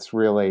then that's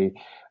really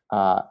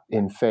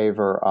in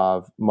favor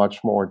of much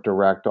more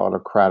direct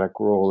autocratic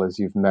rule, as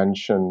you've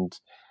mentioned,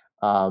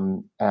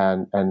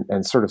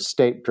 and sort of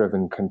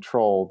state-driven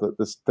control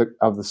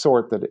of the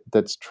sort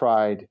that's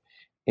tried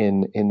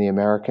in the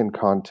American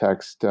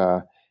context,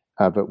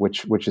 but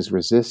which is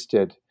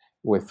resisted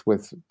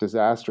with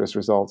disastrous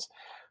results.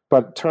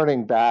 But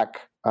turning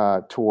back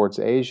towards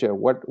Asia,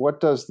 what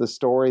does the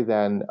story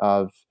then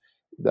of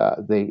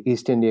the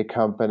East India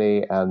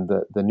Company and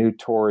the new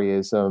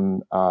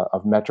Toryism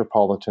of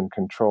metropolitan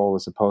control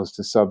as opposed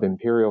to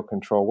sub-imperial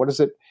control, what does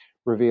it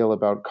reveal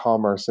about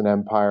commerce and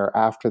empire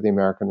after the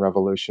American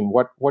Revolution?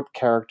 What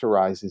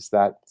characterizes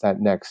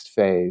that next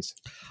phase?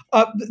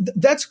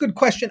 That's a good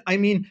question. I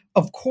mean,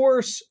 of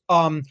course,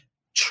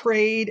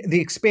 trade,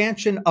 the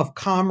expansion of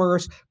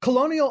commerce,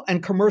 colonial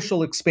and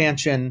commercial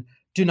expansion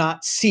do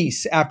not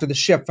cease after the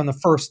shift from the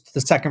first to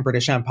the second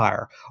British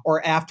Empire,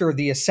 or after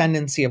the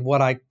ascendancy of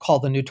what I call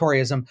the new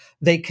Toryism.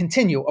 They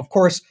continue. Of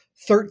course,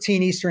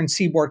 13 eastern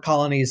seaboard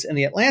colonies in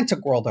the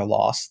Atlantic world are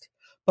lost,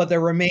 but there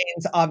remains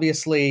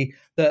obviously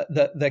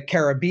the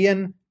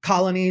Caribbean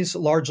colonies,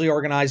 largely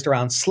organized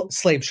around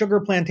slave sugar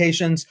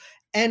plantations.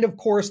 And of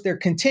course, there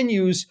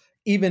continues,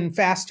 even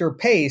faster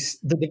pace,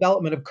 the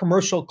development of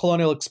commercial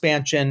colonial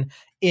expansion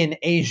in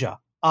Asia.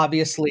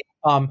 Obviously,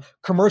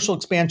 commercial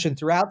expansion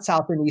throughout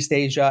South and East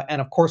Asia,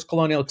 and of course,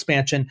 colonial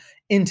expansion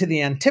into the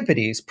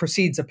Antipodes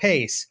proceeds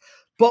apace.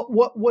 But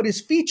what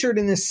is featured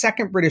in this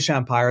second British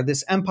Empire,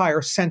 this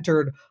empire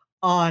centered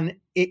on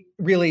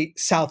really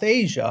South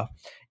Asia,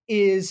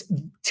 is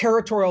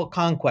territorial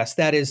conquest.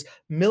 That is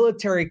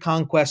military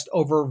conquest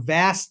over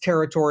vast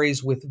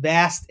territories with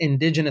vast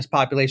indigenous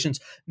populations,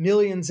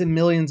 millions and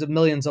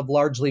millions of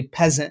largely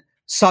peasant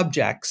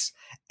subjects,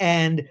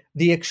 and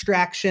the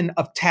extraction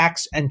of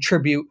tax and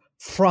tribute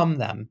from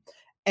them.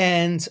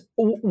 And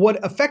what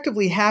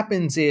effectively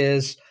happens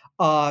is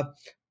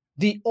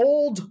the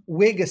old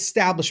Whig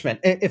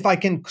establishment, if I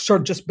can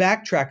sort of just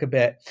backtrack a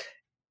bit,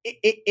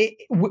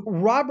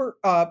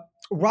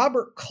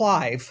 Robert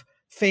Clive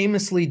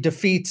famously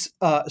defeats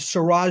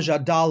Suraj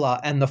Adala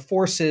and the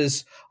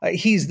forces.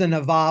 He's the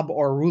Nawab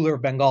or ruler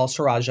of Bengal,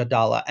 Suraj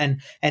Adala,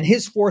 and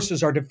his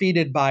forces are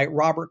defeated by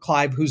Robert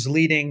Clive, who's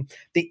leading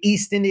the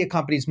East India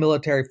Company's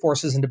military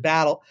forces into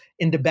battle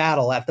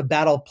at the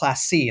Battle of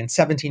Plassey in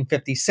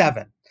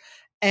 1757.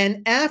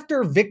 And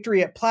after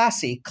victory at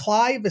Plassey,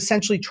 Clive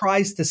essentially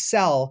tries to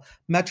sell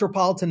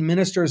metropolitan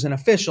ministers and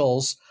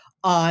officials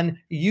on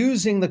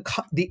using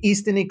the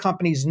East India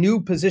Company's new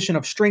position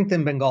of strength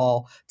in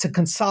Bengal to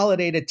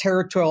consolidate a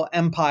territorial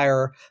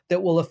empire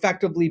that will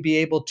effectively be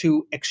able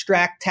to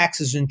extract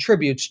taxes and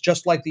tributes,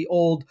 just like the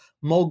old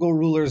Mughal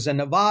rulers and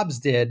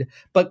Nawabs did,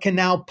 but can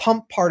now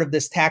pump part of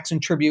this tax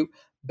and tribute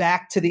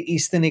back to the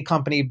East India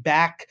Company,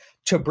 back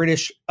to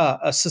British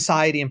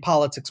society and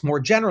politics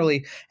more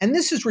generally. And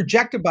this is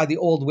rejected by the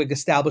old Whig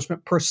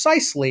establishment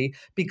precisely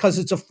because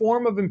it's a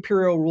form of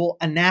imperial rule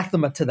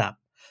anathema to them.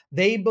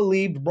 They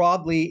believed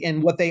broadly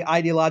in what they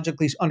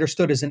ideologically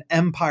understood as an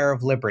empire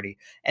of liberty,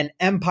 an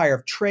empire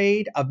of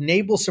trade, of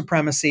naval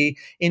supremacy,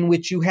 in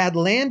which you had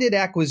landed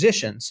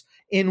acquisitions,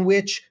 in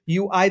which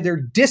you either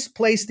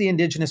displaced the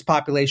indigenous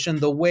population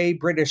the way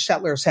British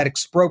settlers had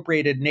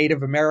expropriated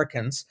Native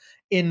Americans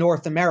in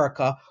North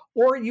America,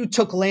 or you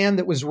took land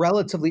that was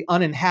relatively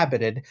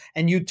uninhabited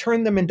and you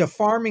turned them into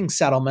farming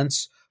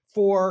settlements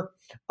for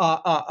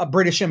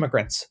British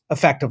immigrants,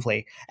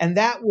 effectively. And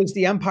that was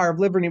the Empire of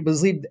Liberty.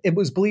 It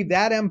was believed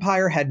that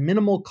empire had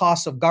minimal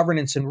costs of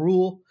governance and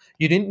rule.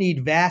 You didn't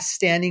need vast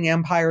standing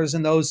empires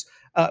and those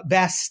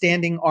vast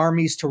standing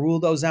armies to rule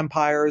those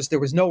empires. There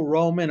was no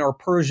Roman or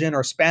Persian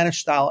or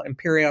Spanish-style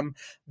imperium.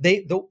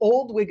 The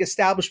old Whig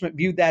establishment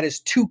viewed that as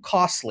too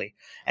costly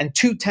and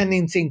too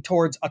tending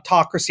towards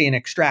autocracy and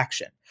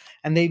extraction.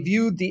 And they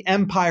viewed the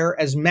empire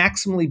as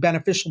maximally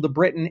beneficial to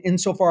Britain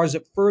insofar as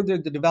it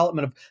furthered the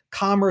development of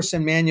commerce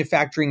and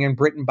manufacturing in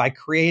Britain by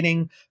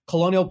creating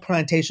colonial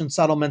plantation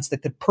settlements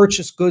that could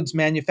purchase goods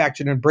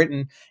manufactured in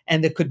Britain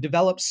and that could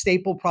develop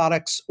staple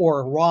products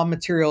or raw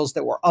materials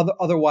that were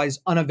otherwise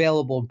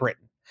unavailable in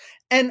Britain.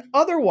 And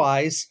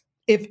otherwise,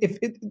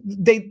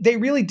 they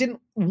really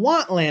didn't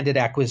want landed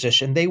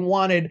acquisition. They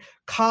wanted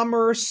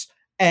commerce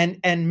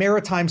and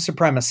maritime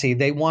supremacy.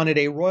 They wanted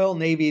a royal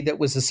navy that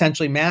was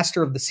essentially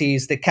master of the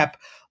seas, that kept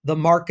the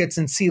markets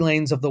and sea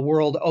lanes of the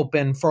world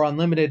open for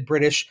unlimited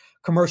British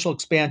commercial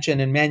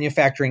expansion and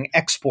manufacturing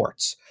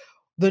exports.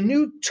 The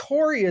new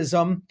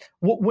Toryism,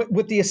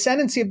 with the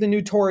ascendancy of the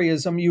new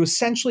Toryism, you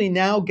essentially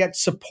now get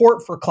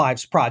support for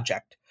Clive's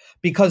project,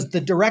 because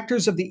the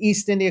directors of the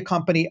East India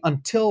Company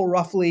until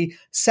roughly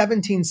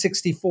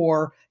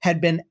 1764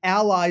 had been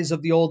allies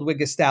of the old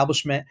Whig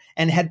establishment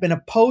and had been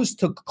opposed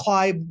to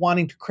Clive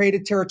wanting to create a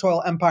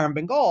territorial empire in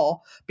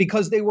Bengal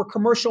because they were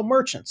commercial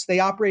merchants. They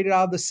operated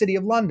out of the city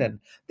of London.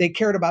 They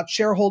cared about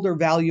shareholder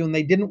value, and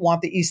they didn't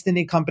want the East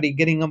India Company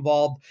getting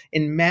involved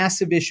in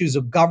massive issues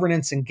of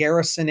governance and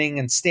garrisoning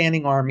and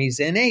standing armies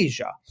in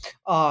Asia.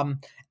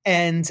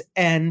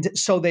 And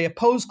so they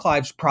opposed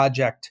Clive's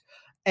project.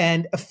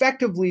 And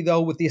effectively, though,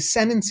 with the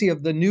ascendancy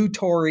of the new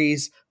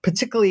Tories,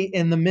 particularly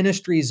in the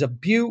ministries of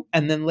Bute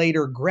and then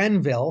later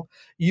Grenville,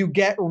 you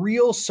get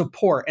real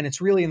support, and it's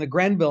really in the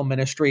Grenville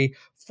ministry,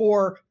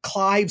 for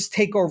Clive's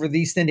takeover of the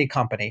East India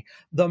Company.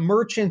 The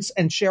merchants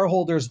and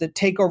shareholders that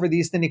take over the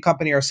East India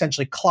Company are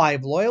essentially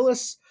Clive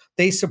loyalists.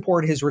 They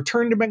support his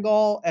return to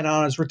Bengal, and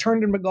on his return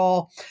to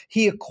Bengal,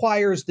 he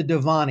acquires the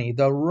Divani,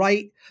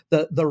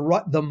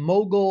 the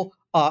Mughal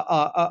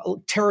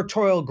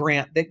territorial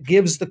grant that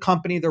gives the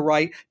company the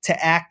right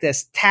to act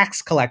as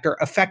tax collector,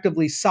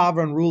 effectively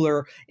sovereign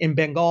ruler in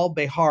Bengal,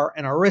 Bihar,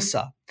 and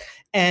Orissa.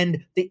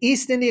 And the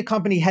East India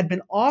Company had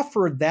been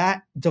offered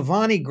that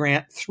Divani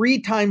grant 3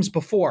 times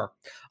before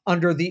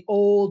under the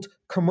old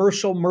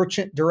commercial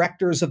merchant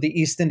directors of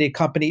the East India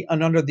Company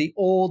and under the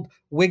old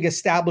Whig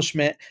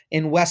establishment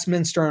in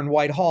Westminster and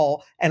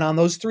Whitehall. And on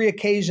those 3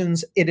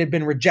 occasions, it had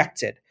been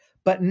rejected.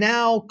 But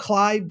now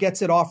Clive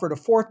gets it offered a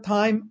 4th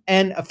time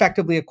and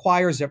effectively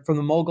acquires it from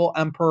the Mughal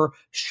Emperor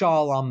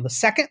Shah Alam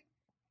II.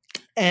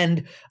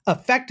 And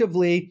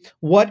effectively,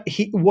 what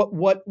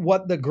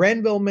the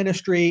Grenville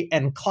ministry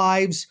and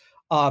Clive's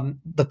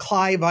the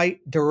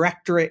Cliveite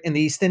directorate in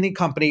the East India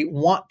Company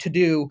want to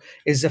do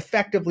is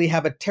effectively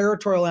have a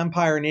territorial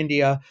empire in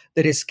India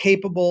that is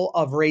capable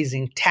of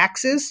raising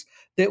taxes,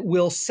 that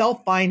will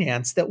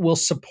self-finance, that will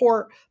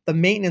support the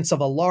maintenance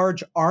of a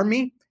large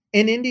army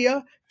in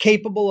India,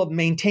 capable of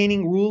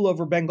maintaining rule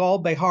over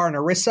Bengal, Bihar, and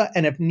Orissa,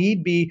 and if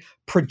need be,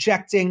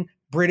 projecting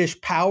British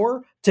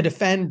power to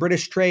defend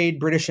British trade,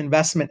 British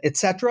investment,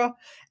 etc.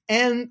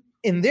 And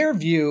in their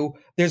view,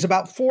 there's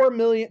about 4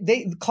 million.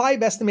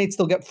 Clive estimates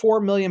they'll get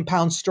 4 million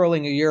pounds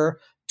sterling a year.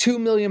 2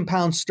 million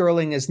pounds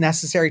sterling is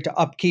necessary to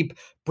upkeep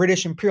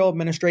British imperial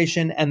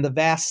administration and the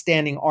vast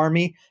standing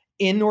army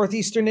in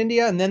northeastern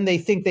India. And then they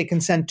think they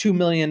can send 2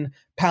 million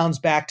pounds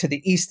back to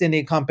the East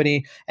India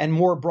Company and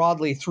more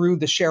broadly through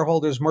the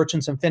shareholders,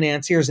 merchants, and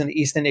financiers in the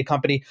East India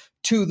Company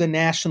to the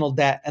national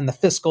debt and the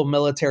fiscal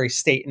military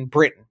state in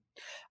Britain.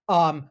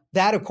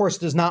 That, of course,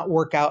 does not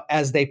work out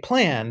as they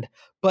planned.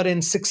 But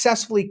in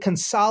successfully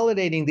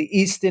consolidating the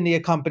East India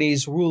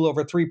Company's rule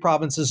over 3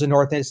 provinces in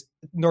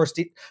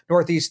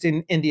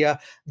northeastern India,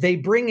 they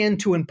bring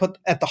into and put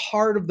at the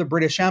heart of the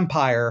British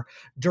Empire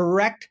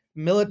direct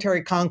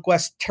military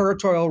conquest,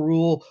 territorial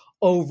rule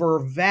over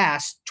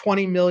vast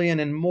 20 million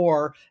and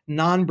more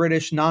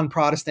non-British,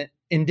 non-Protestant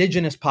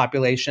indigenous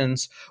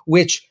populations,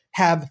 which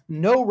have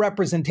no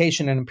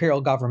representation in imperial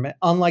government.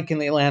 Unlike in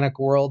the Atlantic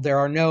world, there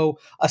are no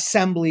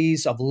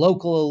assemblies of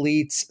local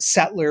elites,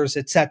 settlers,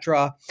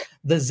 etc.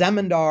 The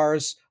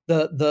zemindars,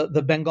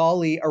 the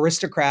Bengali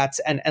aristocrats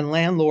and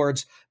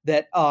landlords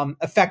that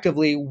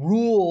effectively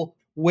rule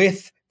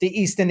with the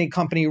East India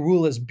Company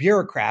rule as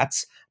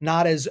bureaucrats,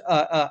 not as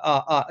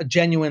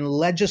genuine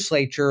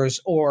legislatures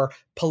or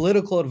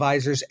political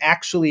advisors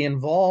actually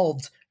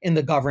involved in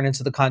the governance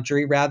of the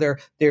country. Rather,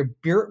 they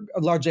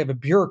largely have a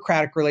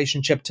bureaucratic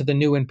relationship to the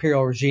new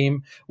imperial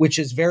regime, which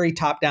is very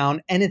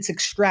top-down, and it's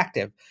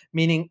extractive,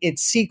 meaning it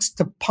seeks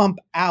to pump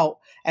out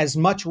as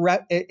much,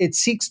 it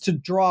seeks to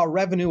draw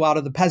revenue out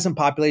of the peasant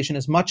population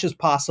as much as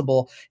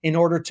possible in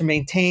order to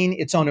maintain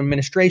its own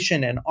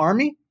administration and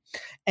army,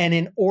 and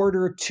in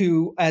order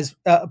to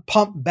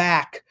pump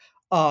back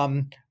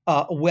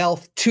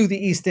wealth to the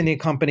East India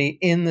Company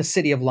in the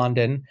City of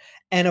London.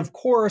 And of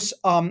course,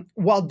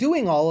 while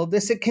doing all of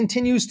this, it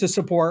continues to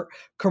support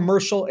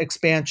commercial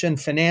expansion,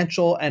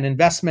 financial and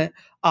investment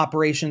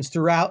operations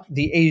throughout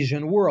the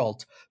Asian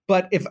world.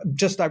 But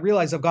I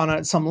realize I've gone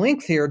on some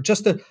length here,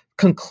 just to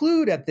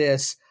conclude at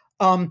this,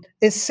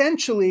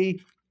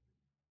 essentially,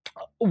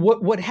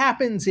 what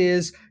happens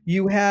is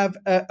you have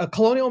a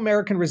colonial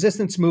American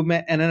resistance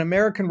movement and an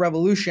American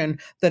Revolution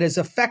that has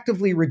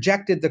effectively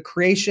rejected the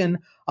creation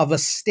of a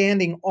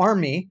standing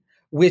army,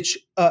 which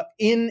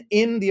in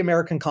the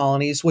American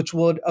colonies, which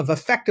would have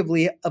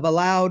effectively have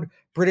allowed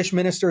British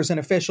ministers and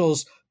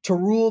officials to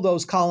rule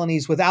those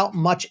colonies without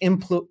much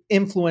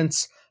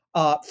influence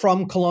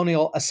from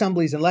colonial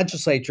assemblies and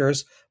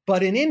legislatures.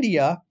 But in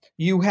India,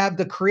 you have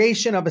the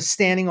creation of a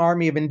standing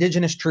army of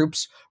indigenous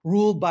troops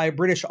ruled by a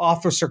British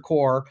officer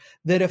corps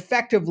that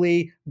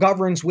effectively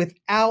governs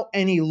without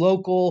any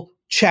local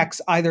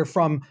checks, either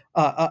from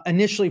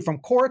initially from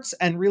courts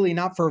and really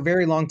not for a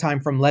very long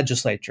time from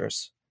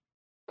legislatures.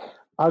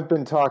 I've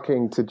been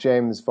talking to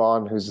James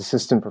Vaughn, who's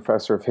assistant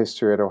professor of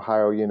history at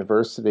Ohio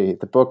University.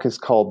 The book is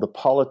called The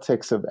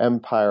Politics of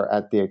Empire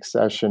at the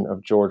Accession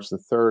of George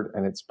III,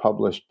 and it's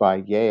published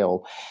by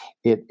Yale.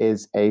 It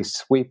is a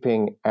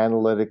sweeping,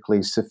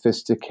 analytically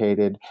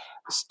sophisticated,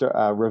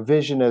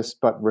 revisionist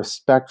but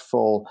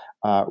respectful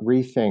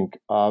rethink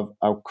of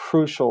a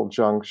crucial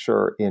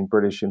juncture in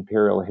British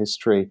imperial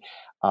history.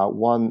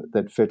 One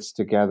that fits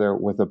together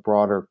with a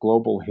broader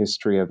global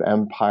history of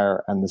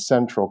empire and the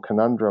central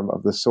conundrum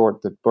of the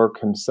sort that Burke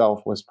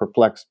himself was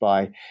perplexed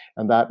by,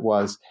 and that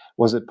was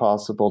it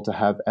possible to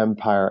have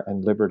empire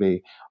and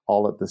liberty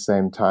all at the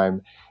same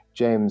time?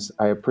 James,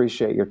 I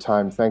appreciate your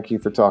time. Thank you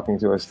for talking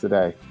to us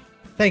today.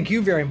 Thank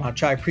you very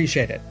much. I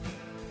appreciate it.